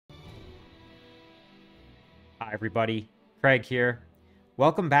Hi everybody, Craig here.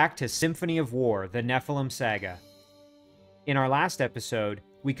 Welcome back to Symphony of War, the Nephilim Saga. In our last episode,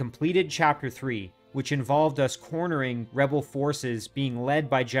 we completed Chapter 3, which involved us cornering rebel forces being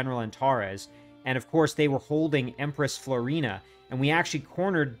led by General Antares, and of course they were holding Empress Florina, and we actually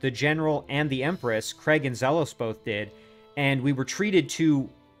cornered the General and the Empress, Craig and Zelos both did, and we were treated to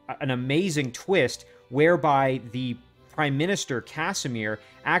an amazing twist whereby the Prime Minister Casamir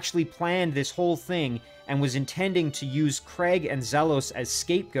actually planned this whole thing and was intending to use Craig and Zelos as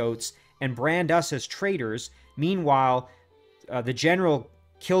scapegoats and brand us as traitors. Meanwhile, the general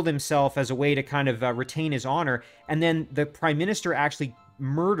killed himself as a way to kind of retain his honor, and then the Prime Minister actually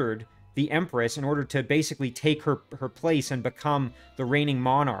murdered the Empress in order to basically take her place and become the reigning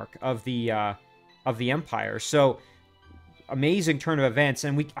monarch of the Empire. So, amazing turn of events,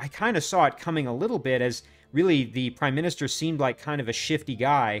 and I kind of saw it coming a little bit, as really the Prime Minister seemed like kind of a shifty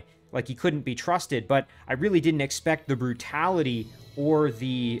guy, like he couldn't be trusted, but I really didn't expect the brutality or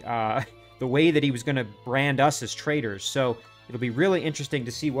the way that he was going to brand us as traitors. So it'll be really interesting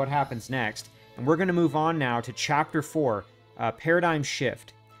to see what happens next. And we're going to move on now to Chapter 4, Paradigm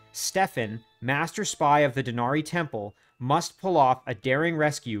Shift. Stefan, master spy of the Denari Temple, must pull off a daring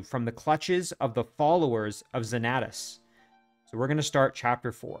rescue from the clutches of the followers of Xanatus. So we're going to start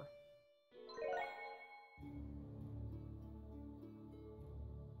Chapter 4.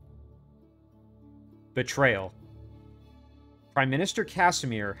 Betrayal. Prime Minister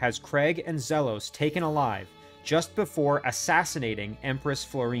Casamir has Craig and Zelos taken alive just before assassinating Empress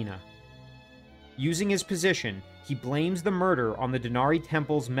Florina. Using his position, he blames the murder on the Denari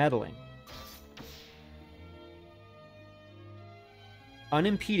Temple's meddling.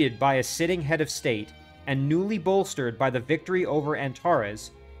 Unimpeded by a sitting head of state, and newly bolstered by the victory over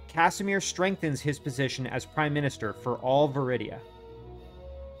Antares, Casamir strengthens his position as Prime Minister for all Viridia.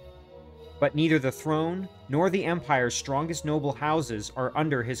 But neither the throne nor the Empire's strongest noble houses are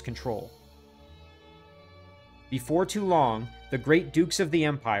under his control. Before too long, the great dukes of the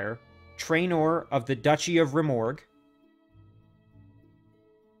Empire, Traynor of the Duchy of Rimorg,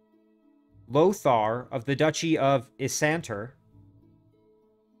 Lothar of the Duchy of Isanter,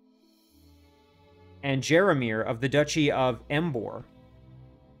 and Jeremir of the Duchy of Embor,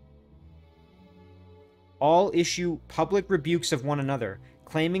 all issue public rebukes of one another,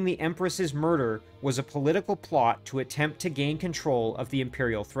 claiming the Empress's murder was a political plot to attempt to gain control of the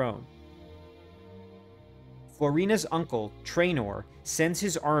imperial throne. Florina's uncle, Traynor, sends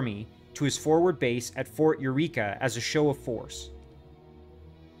his army to his forward base at Fort Eureka as a show of force.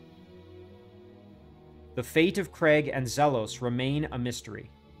 The fate of Craig and Zelos remain a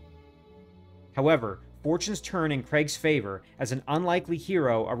mystery. However, fortunes turn in Craig's favor as an unlikely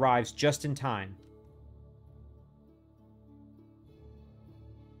hero arrives just in time.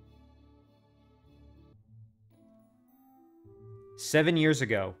 "7 years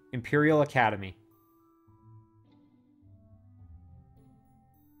ago, Imperial Academy.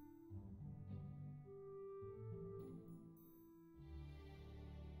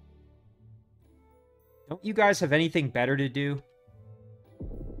 Don't you guys have anything better to do?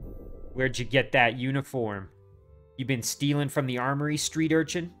 Where'd you get that uniform? You been stealing from the armory, street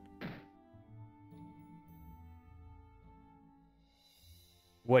urchin?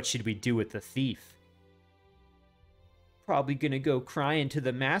 What should we do with the thief? Probably gonna go crying to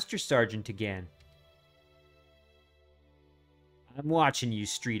the Master Sergeant again. I'm watching you,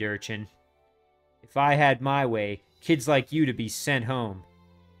 street urchin. If I had my way, kids like you to be sent home.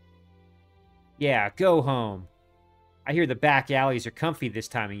 Yeah, go home. I hear the back alleys are comfy this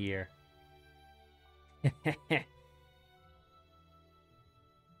time of year.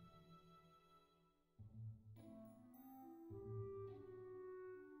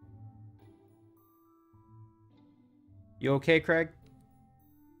 You okay, Craig?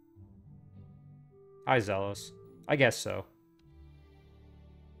 Hi, Zelos. I guess so.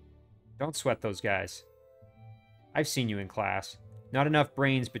 Don't sweat those guys. I've seen you in class. Not enough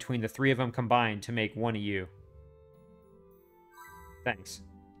brains between the three of them combined to make one of you. Thanks.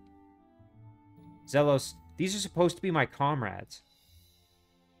 Zelos, these are supposed to be my comrades.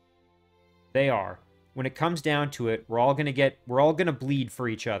 They are. When it comes down to it, we're all gonna bleed for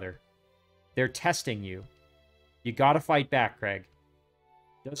each other. They're testing you. You gotta fight back, Craig.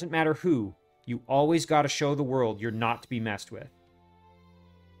 Doesn't matter who, you always gotta show the world you're not to be messed with.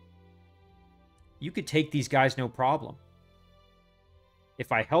 You could take these guys no problem.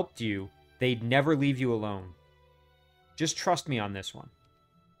 If I helped you, they'd never leave you alone. Just trust me on this one.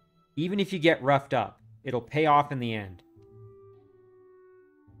 Even if you get roughed up, it'll pay off in the end.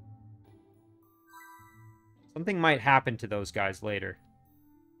 Something might happen to those guys later.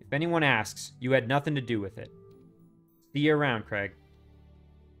 If anyone asks, you had nothing to do with it. See you around, Craig.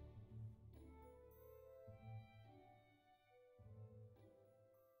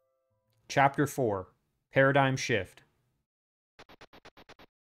 Chapter 4. Paradigm Shift.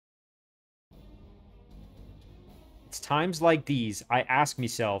 It's times like these I ask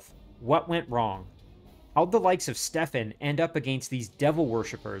myself, what went wrong? How'd the likes of Stefan end up against these devil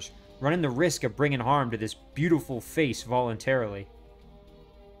worshippers, running the risk of bringing harm to this beautiful face voluntarily?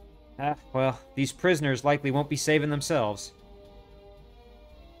 Well, these prisoners likely won't be saving themselves.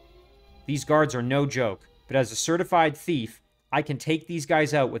 These guards are no joke, but as a certified thief, I can take these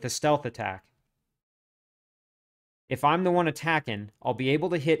guys out with a stealth attack. If I'm the one attacking, I'll be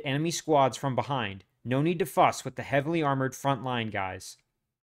able to hit enemy squads from behind. No need to fuss with the heavily armored frontline guys.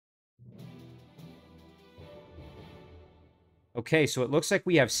 Okay, so it looks like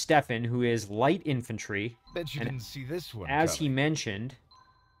we have Stefan, who is light infantry. Bet you didn't see this one as he mentioned,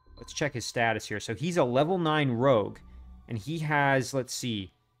 let's check his status here. So he's a level 9 rogue, and he has, let's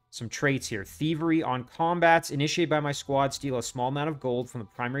see, some traits here. Thievery. On combats initiated by my squad, steal a small amount of gold from the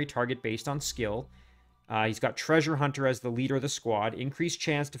primary target based on skill. He's got Treasure Hunter as the leader of the squad. Increased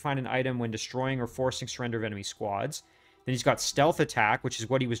chance to find an item when destroying or forcing surrender of enemy squads. Then he's got Stealth Attack, which is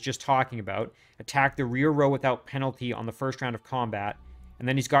what he was just talking about. Attack the rear row without penalty on the first round of combat. And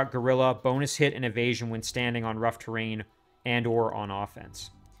then he's got Guerrilla, bonus hit and evasion when standing on rough terrain and or on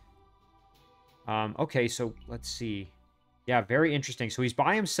offense. Okay, so let's see. Yeah, very interesting. So he's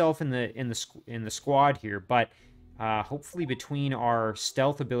by himself in the squad here, but hopefully between our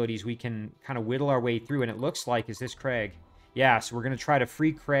stealth abilities, we can kind of whittle our way through. And it looks like, is this Craig? Yeah, so we're going to try to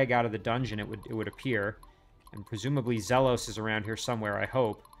free Craig out of the dungeon, it would appear. And presumably Zelos is around here somewhere, I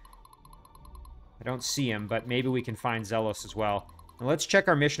hope. I don't see him, but maybe we can find Zelos as well. And let's check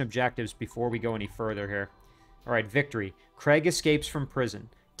our mission objectives before we go any further here. Alright, victory. Craig escapes from prison.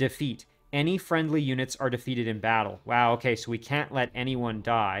 Defeat. Any friendly units are defeated in battle. Wow, okay, so we can't let anyone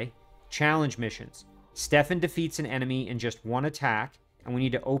die. Challenge missions. Stefan defeats an enemy in just one attack, and we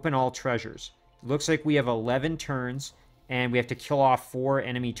need to open all treasures. It looks like we have 11 turns, and we have to kill off 4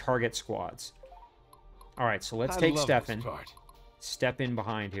 enemy target squads. Alright, so let's take Stefan. Step in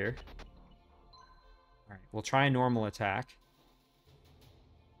behind here. Alright, we'll try a normal attack.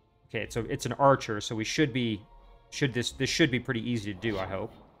 Okay, so it's an archer, so we should be... This should be pretty easy to do, I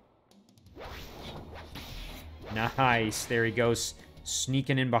hope. Nice. There he goes,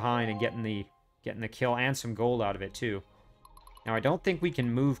 sneaking in behind and getting the kill and some gold out of it too. Now I don't think we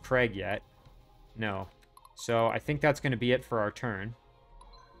can move Craig yet. No. So I think that's going to be it for our turn.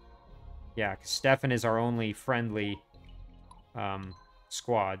 Yeah, because Stefan is our only friendly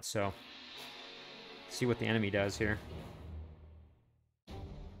squad. So let's see what the enemy does here.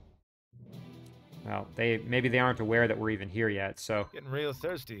 Well, maybe they aren't aware that we're even here yet. So getting real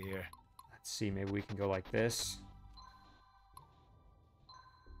thirsty here. Let's see, maybe we can go like this.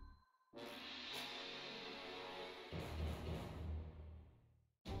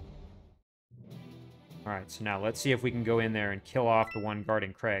 Alright, so now let's see if we can go in there and kill off the one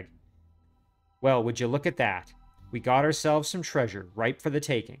guarding Craig. Well, would you look at that? We got ourselves some treasure, ripe for the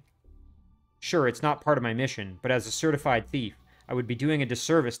taking. Sure, it's not part of my mission, but as a certified thief, I would be doing a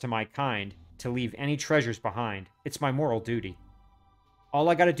disservice to my kind to leave any treasures behind. It's my moral duty. All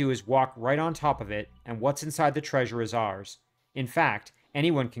I gotta do is walk right on top of it, and what's inside the treasure is ours. In fact,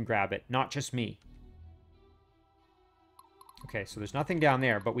 anyone can grab it, not just me. Okay, so there's nothing down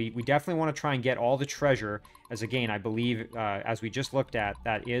there, but we definitely want to try and get all the treasure, as again, I believe, as we just looked at,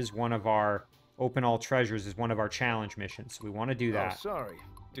 that is one of our, open all treasures is one of our challenge missions, so we want to do that. Oh, sorry.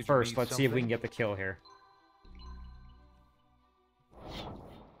 First, let's see if we can get the kill here.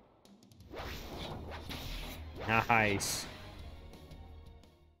 Nice.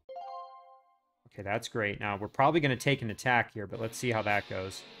 Okay, that's great. Now, we're probably going to take an attack here, but let's see how that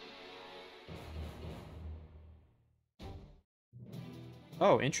goes.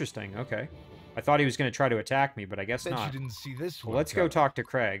 Oh, interesting. Okay. I thought he was going to try to attack me, but I guess not. You didn't see this one. Well, let's go talk to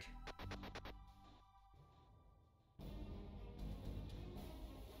Craig.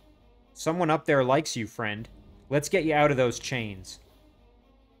 Someone up there likes you, friend. Let's get you out of those chains.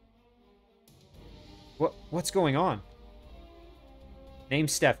 What's going on?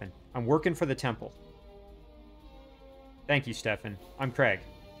 Name's Stefan. I'm working for the temple. Thank you, Stefan. I'm Craig.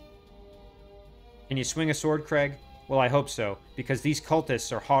 Can you swing a sword, Craig? Well, I hope so, because these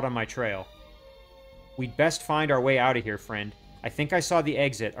cultists are hot on my trail. We'd best find our way out of here, friend. I think I saw the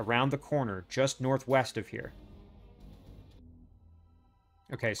exit around the corner, just northwest of here.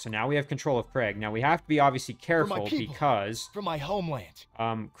 Okay, so now we have control of Craig. Now, we have to be obviously careful because... From my homeland.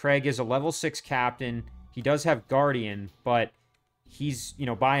 Craig is a level 6 captain. He does have Guardian, but he's, you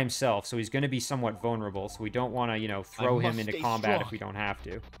know, by himself, so he's going to be somewhat vulnerable, so we don't want to, you know, throw him into combat if we don't have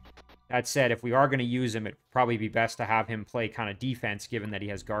to. That said, if we are going to use him, it'd probably be best to have him play kind of defense, given that he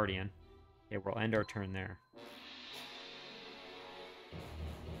has Guardian. Okay, we'll end our turn there.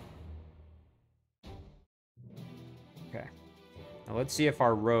 Okay. Now let's see if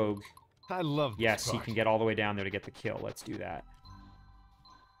our rogue... I love this Yes, he part. can get all the way down there to get the kill. Let's do that.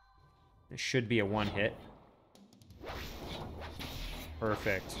 This should be a one-hit.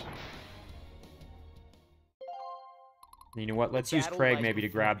 Perfect. You know what? Let's use Craig maybe to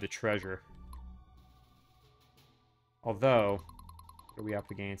grab the treasure. Although, what are we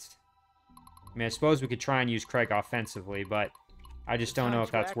up against? I mean, I suppose we could try and use Craig offensively, but I just don't know if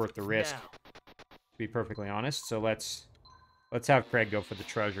that's worth the risk, to be perfectly honest. So let's have Craig go for the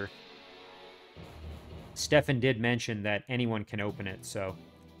treasure. Stefan did mention that anyone can open it, so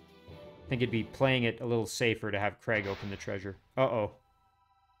I think it'd be playing it a little safer to have Craig open the treasure. Uh-oh.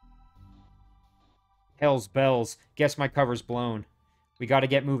 Hell's bells. Guess my cover's blown. We gotta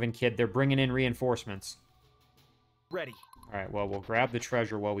get moving, kid. They're bringing in reinforcements. Ready. Alright, well, we'll grab the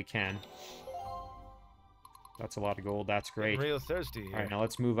treasure while we can. That's a lot of gold. That's great. I'm real thirsty here. Alright, now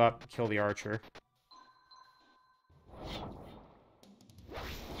let's move up, kill the archer.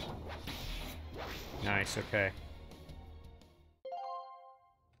 Nice, okay.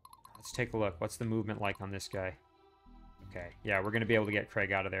 Let's take a look. What's the movement like on this guy? Okay, yeah, we're going to be able to get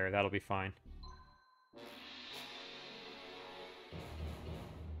Craig out of there. That'll be fine.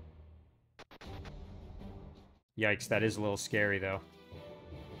 Yikes, that is a little scary, though.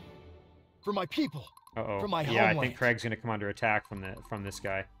 For my people. Uh-oh. For my Yeah, I homeland. think Craig's going to come under attack from this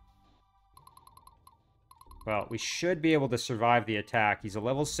guy. Well, we should be able to survive the attack. He's a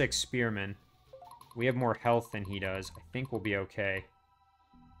level 6 spearman. We have more health than he does. I think we'll be okay.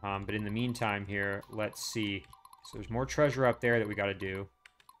 But in the meantime here, let's see. So there's more treasure up there that we got to do.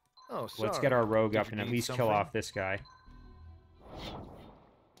 Oh, sorry. Let's get our rogue Did up you and at need least kill something? off this guy.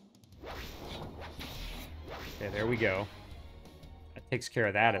 Okay, there we go. That takes care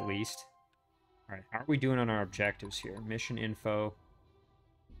of that at least. Alright, how are we doing on our objectives here? Mission info.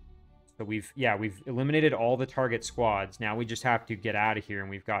 So we've eliminated all the target squads. Now we just have to get out of here, and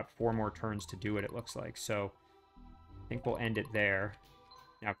we've got 4 more turns to do it looks like. So I think we'll end it there.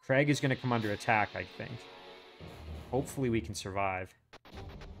 Now Craig is going to come under attack, I think. Hopefully we can survive.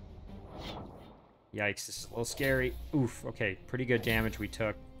 Yikes, this is a little scary. Oof, okay, pretty good damage we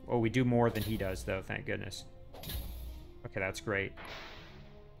took. Oh, we do more than he does, though, thank goodness. Okay, that's great.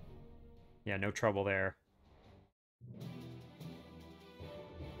 Yeah, no trouble there.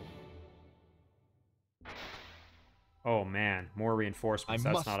 Oh, man, more reinforcements.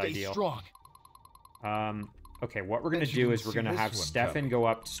 That's not ideal. Strong. Okay, what we're going to do is we're going to have Stefan go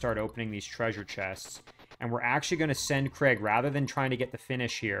up to start opening these treasure chests. And we're actually going to send Craig, rather than trying to get the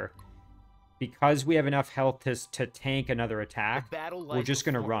finish here, because we have enough health to tank another attack, we're just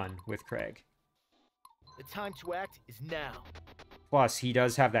going to run with Craig. The time to act is now. Plus, he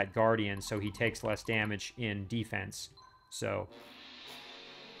does have that Guardian, so he takes less damage in defense. So,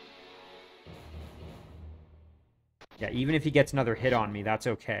 yeah, even if he gets another hit on me, that's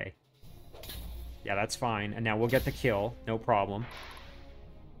okay. Yeah, that's fine. And now we'll get the kill. No problem.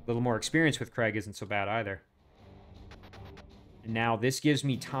 A little more experience with Craig isn't so bad either. And now this gives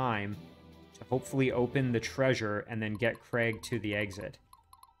me time to hopefully open the treasure and then get Craig to the exit.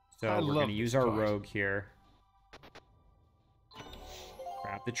 So we're going to use our rogue here.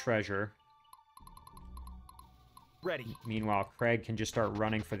 Grab the treasure. Ready. Meanwhile, Craig can just start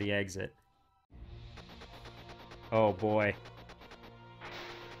running for the exit. Oh boy.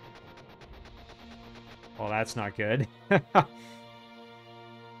 Well, that's not good.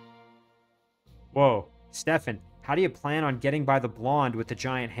 Whoa. Stefan, how do you plan on getting by the blonde with the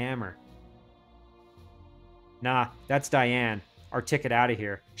giant hammer? Nah, that's Diane. Our ticket out of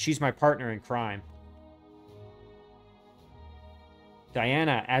here. She's my partner in crime.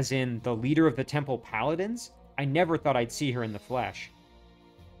 Diana, as in the leader of the Temple Paladins? I never thought I'd see her in the flesh.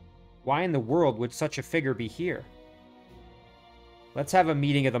 Why in the world would such a figure be here? Let's have a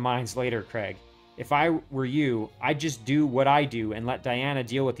meeting of the minds later, Craig. If I were you, I'd just do what I do and let Diana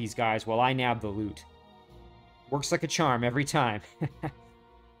deal with these guys while I nab the loot. Works like a charm every time.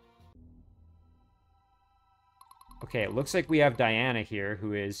 Okay, it looks like we have Diana here,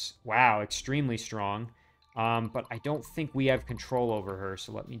 who is, wow, extremely strong. But I don't think we have control over her,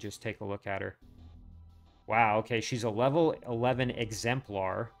 so let me just take a look at her. Wow, okay, she's a level 11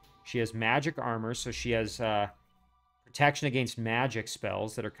 Exemplar. She has magic armor, so she has protection against magic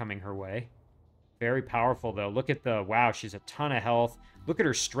spells that are coming her way. Very powerful, though. Look at the... Wow, she's a ton of health. Look at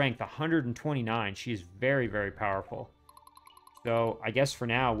her strength, 129. She's very, very powerful. So I guess for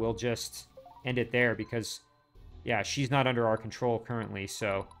now, we'll just end it there because, yeah, she's not under our control currently,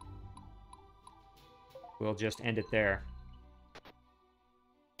 so we'll just end it there.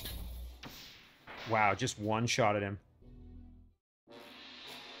 Wow, just one shot at him.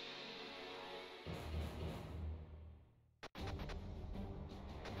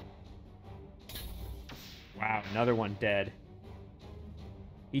 Wow, another one dead.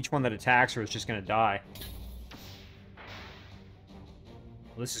 Each one that attacks her is just going to die.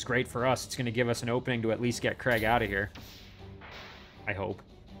 Well, this is great for us. It's going to give us an opening to at least get Craig out of here. I hope.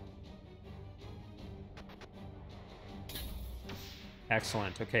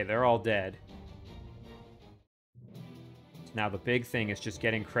 Excellent. Okay, they're all dead. So now the big thing is just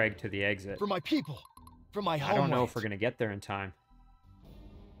getting Craig to the exit. For my people. For my homeland. I don't know if we're going to get there in time.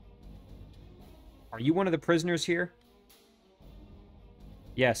 Are you one of the prisoners here?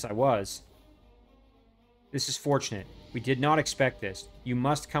 Yes, I was. This is fortunate. We did not expect this. You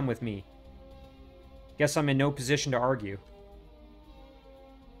must come with me. Guess I'm in no position to argue.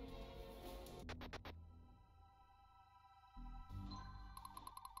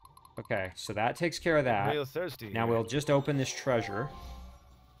 Okay, so that takes care of that. Real thirsty Now here. we'll just open this treasure.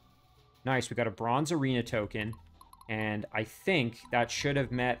 Nice, we got a bronze arena token. And I think that should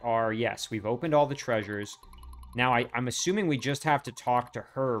have met our... Yes, we've opened all the treasures. Now, I'm assuming we just have to talk to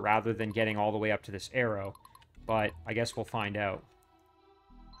her rather than getting all the way up to this arrow. But I guess we'll find out.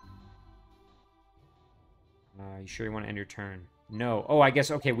 You sure you want to end your turn? No. Oh, I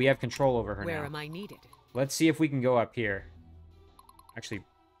guess, okay, we have control over her now. Where am I needed? Let's see if we can go up here. Actually,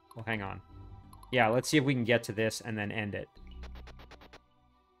 well, hang on. Yeah, let's see if we can get to this and then end it.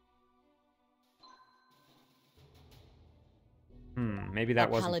 Maybe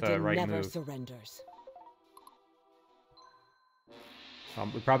that wasn't the right never move. Surrenders.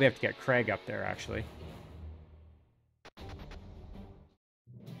 We probably have to get Craig up there, actually.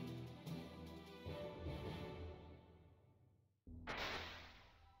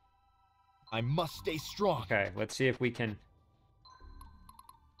 I must stay strong. Okay, let's see if we can...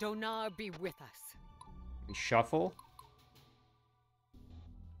 Donar be with us. We shuffle.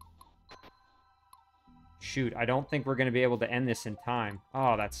 Shoot, I don't think we're going to be able to end this in time.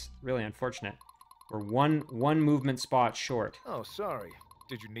 Oh, that's really unfortunate. We're one movement spot short. Oh, sorry.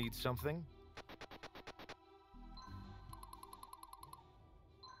 Did you need something?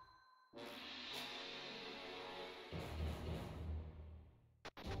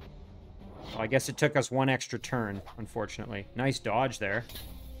 Well, I guess it took us one extra turn, unfortunately. Nice dodge there.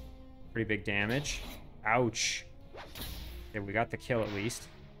 Pretty big damage. Ouch. Okay, we got the kill at least.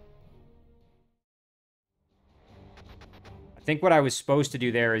 I think what I was supposed to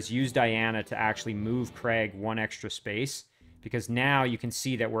do there is use Diana to actually move Craig one extra space, because now you can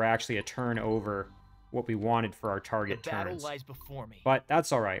see that we're actually a turn over what we wanted for our target The battle turns. lies before me. But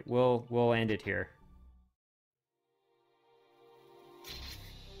that's all right. We'll end it here.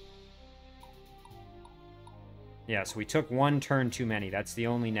 Yeah, so we took one turn too many. That's the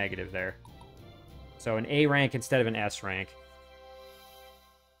only negative there. So an A rank instead of an S rank.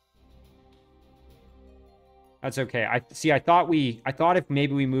 That's okay. I thought if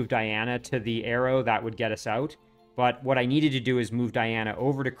maybe we moved Diana to the arrow, that would get us out. But what I needed to do is move Diana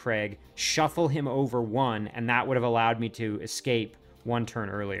over to Craig, shuffle him over one, and that would have allowed me to escape one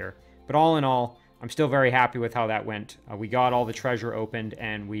turn earlier. But all in all, I'm still very happy with how that went. We got all the treasure opened,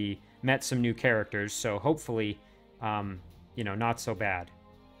 and we met some new characters, so hopefully, you know, not so bad.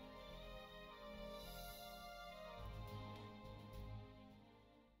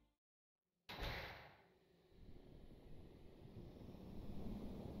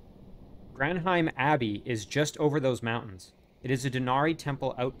 Granheim Abbey is just over those mountains. It is a Denari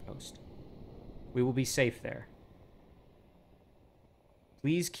Temple outpost. We will be safe there.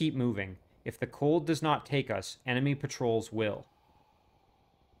 Please keep moving. If the cold does not take us, enemy patrols will.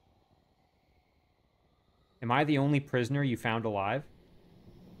 Am I the only prisoner you found alive?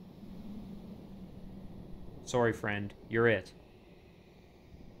 Sorry, friend. You're it.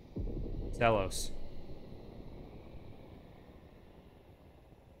 Zelos.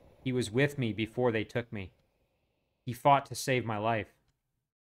 He was with me before they took me. He fought to save my life.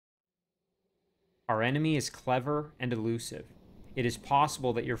 Our enemy is clever and elusive. It is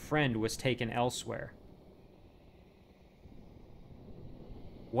possible that your friend was taken elsewhere.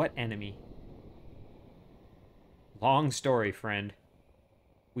 What enemy? Long story, friend.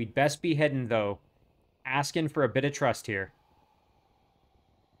 We'd best be heading, though. Asking for a bit of trust here.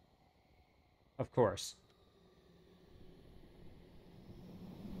 Of course.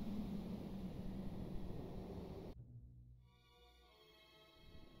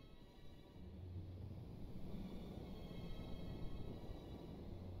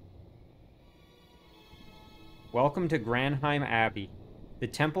 Welcome to Granheim Abbey. The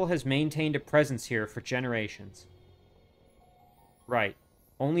temple has maintained a presence here for generations. Right.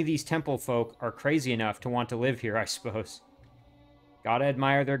 Only these temple folk are crazy enough to want to live here, I suppose. Gotta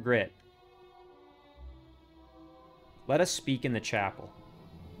admire their grit. Let us speak in the chapel.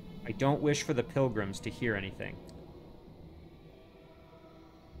 I don't wish for the pilgrims to hear anything.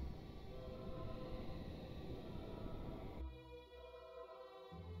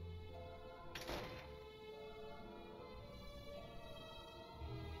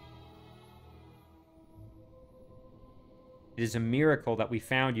 It is a miracle that we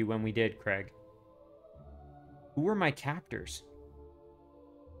found you when we did, Craig. Who were my captors?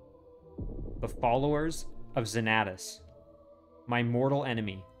 The followers of Xanatus, my mortal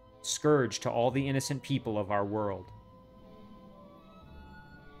enemy, scourge to all the innocent people of our world.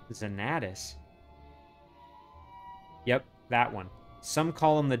 Xanatus? Yep, that one. Some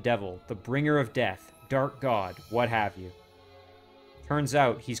call him the devil, the bringer of death, dark god, what have you. Turns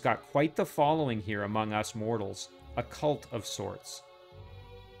out he's got quite the following here among us mortals, a cult of sorts.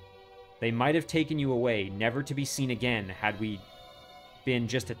 They might have taken you away, never to be seen again, had we been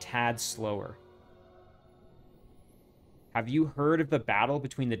just a tad slower. Have you heard of the battle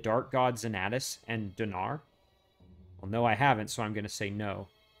between the dark god Xanatus and Donar? Well, no, I haven't, so I'm going to say no.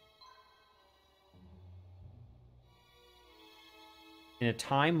 In a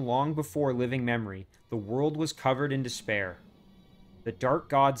time long before living memory, the world was covered in despair. The dark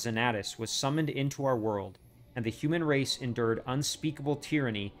god Xanatus was summoned into our world, and the human race endured unspeakable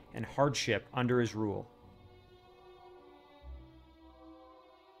tyranny and hardship under his rule.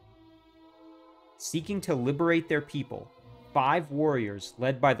 Seeking to liberate their people, 5 warriors,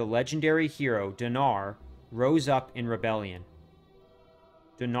 led by the legendary hero Donar, rose up in rebellion.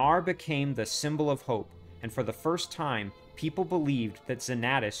 Donar became the symbol of hope, and for the first time, people believed that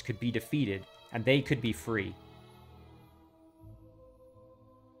Xanatus could be defeated, and they could be free.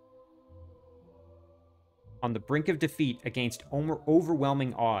 On the brink of defeat against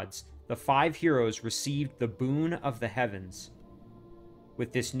overwhelming odds, the 5 heroes received the boon of the heavens.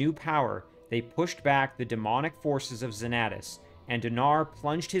 With this new power, they pushed back the demonic forces of Xanatus, and Donar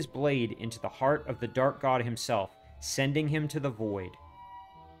plunged his blade into the heart of the dark god himself, sending him to the void.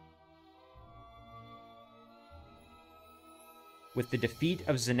 With the defeat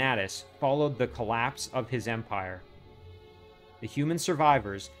of Xanatus followed the collapse of his empire. The human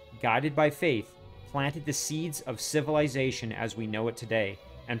survivors, guided by faith, planted the seeds of civilization as we know it today,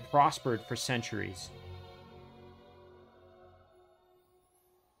 and prospered for centuries.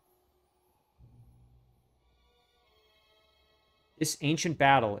 This ancient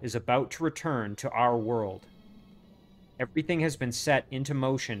battle is about to return to our world. Everything has been set into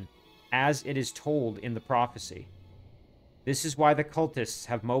motion as it is told in the prophecy. This is why the cultists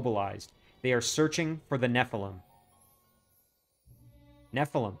have mobilized. They are searching for the Nephilim.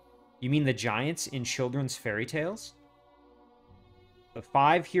 Nephilim? You mean the giants in children's fairy tales? The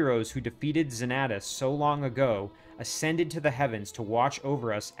 5 heroes who defeated Xanatus so long ago ascended to the heavens to watch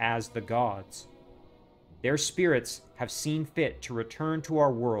over us as the gods. Their spirits have seen fit to return to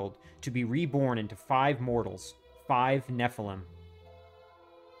our world to be reborn into 5 mortals, 5 Nephilim.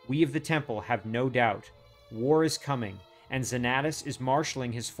 We of the temple have no doubt. War is coming, and Xanatus is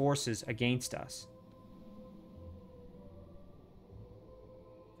marshaling his forces against us.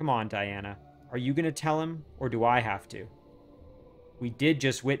 Come on, Diana. Are you going to tell him, or do I have to? We did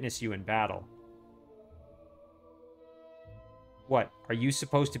just witness you in battle. What, are you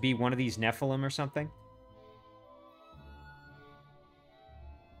supposed to be one of these Nephilim or something?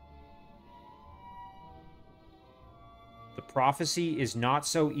 The prophecy is not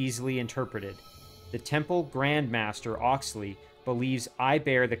so easily interpreted. The Temple Grandmaster Oxley believes I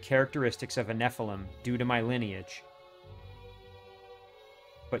bear the characteristics of a Nephilim due to my lineage.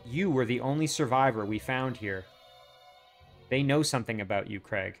 But you were the only survivor we found here. They know something about you,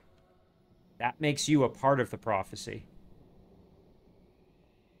 Craig. That makes you a part of the prophecy.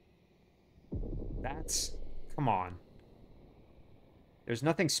 Come on. There's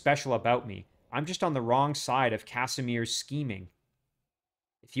nothing special about me. I'm just on the wrong side of Casamir's scheming.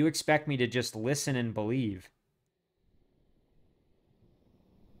 If you expect me to just listen and believe,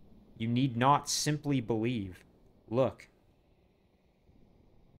 you need not simply believe. Look.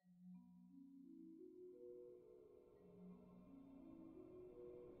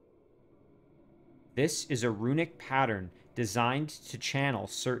 This is a runic pattern designed to channel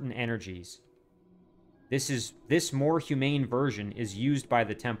certain energies. This more humane version is used by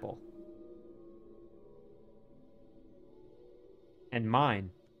the temple. And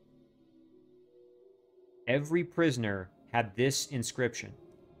mine. Every prisoner had this inscription.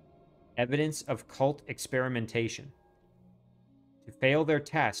 Evidence of cult experimentation. To fail their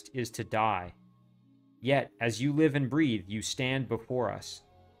test is to die. Yet, as you live and breathe, you stand before us.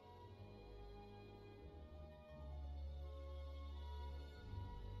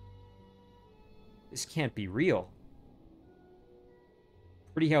 This can't be real.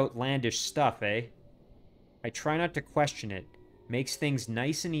 Pretty outlandish stuff, eh? I try not to question it. Makes things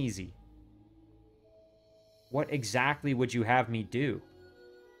nice and easy. What exactly would you have me do?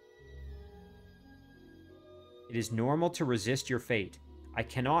 It is normal to resist your fate. I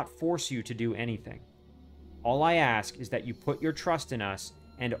cannot force you to do anything. All I ask is that you put your trust in us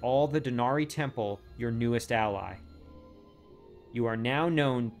and all the Denari Temple, your newest ally. You are now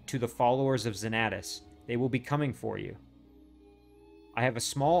known to the followers of Xanatus. They will be coming for you. I have a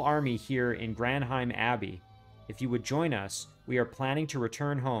small army here in Granheim Abbey. If you would join us, we are planning to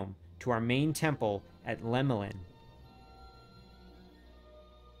return home to our main temple at Lemelin.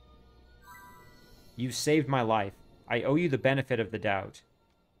 You've saved my life. I owe you the benefit of the doubt.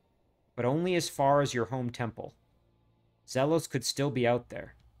 But only as far as your home temple. Zelos could still be out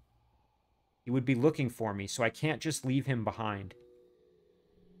there. He would be looking for me, so I can't just leave him behind.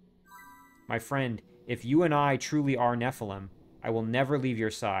 My friend, if you and I truly are Nephilim, I will never leave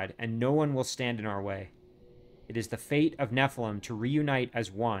your side, and no one will stand in our way. It is the fate of Nephilim to reunite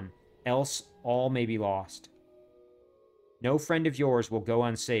as one, else all may be lost. No friend of yours will go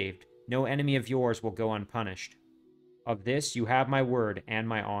unsaved. No enemy of yours will go unpunished. Of this you have my word and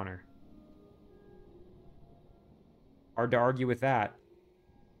my honor. Hard to argue with that.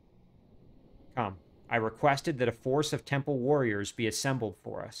 Come, I requested that a force of temple warriors be assembled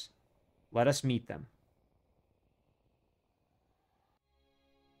for us. Let us meet them.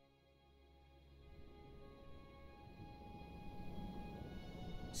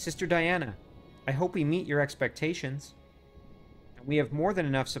 Sister Diana, I hope we meet your expectations. We have more than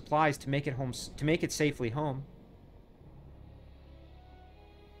enough supplies to make it safely home.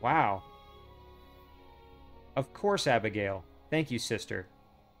 Wow. Of course, Abigail. Thank you, sister.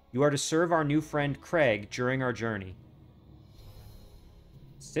 You are to serve our new friend Craig during our journey.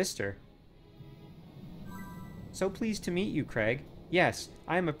 Sister? So pleased to meet you, Craig. Yes,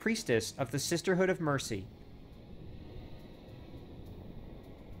 I am a priestess of the Sisterhood of Mercy.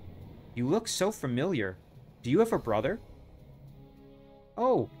 You look so familiar. Do you have a brother?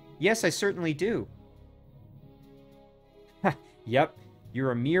 Oh, yes, I certainly do. Yep,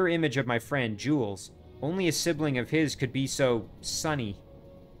 you're a mirror image of my friend, Jules. Only a sibling of his could be so sunny.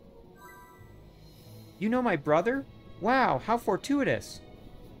 You know my brother? Wow, how fortuitous.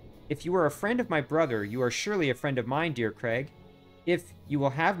 If you are a friend of my brother, you are surely a friend of mine, dear Craig. If you will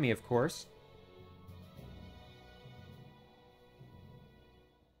have me, of course.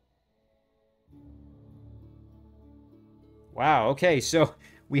 Wow, okay, so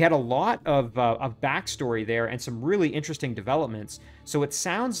we had a lot of backstory there and some really interesting developments. So it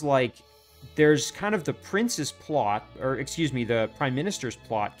sounds like there's kind of the prince's plot, or excuse me, the prime minister's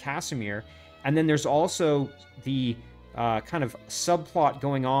plot, Casamir, and then there's also the kind of subplot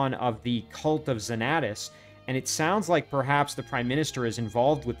going on of the cult of Xanatus, and it sounds like perhaps the prime minister is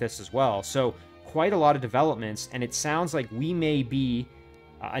involved with this as well. So quite a lot of developments, and it sounds like we may be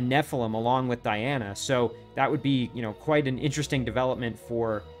a Nephilim along with Diana. So that would be, you know, quite an interesting development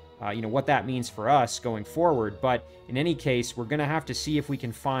for, you know, what that means for us going forward. But in any case, we're going to have to see if we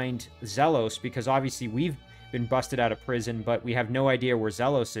can find Zelos, because obviously we've been busted out of prison, but we have no idea where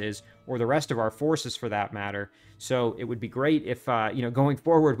Zelos is, or the rest of our forces for that matter. So it would be great if, you know, going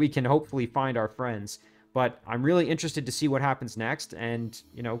forward, we can hopefully find our friends. But I'm really interested to see what happens next, and,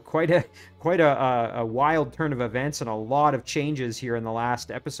 you know, quite a wild turn of events and a lot of changes here in the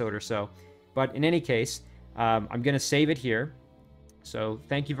last episode or so. But in any case, I'm going to save it here. So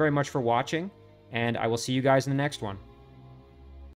thank you very much for watching, and I will see you guys in the next one.